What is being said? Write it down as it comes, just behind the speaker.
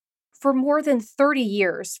For more than 30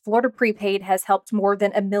 years, Florida Prepaid has helped more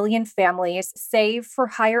than 1 million families save for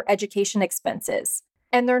higher education expenses.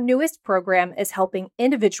 And their newest program is helping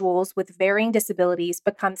individuals with varying disabilities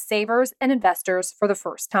become savers and investors for the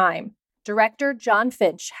first time. Director John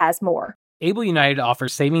Finch has more. Able United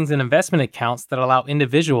offers savings and investment accounts that allow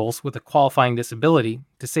individuals with a qualifying disability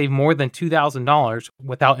to save more than $2,000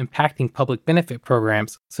 without impacting public benefit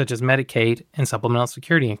programs such as Medicaid and Supplemental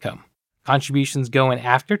Security Income. Contributions go in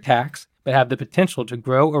after tax, but have the potential to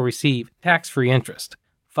grow or receive tax-free interest.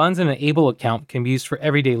 Funds in an Able account can be used for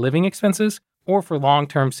everyday living expenses or for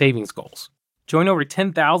long-term savings goals. Join over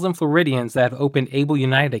 10,000 Floridians that have opened Able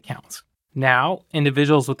United accounts. Now,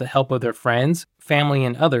 individuals with the help of their friends, family,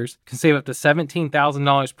 and others can save up to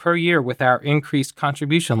 $17,000 per year with our increased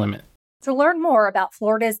contribution limit. To learn more about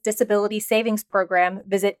Florida's Disability Savings Program,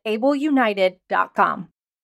 visit ableunited.com.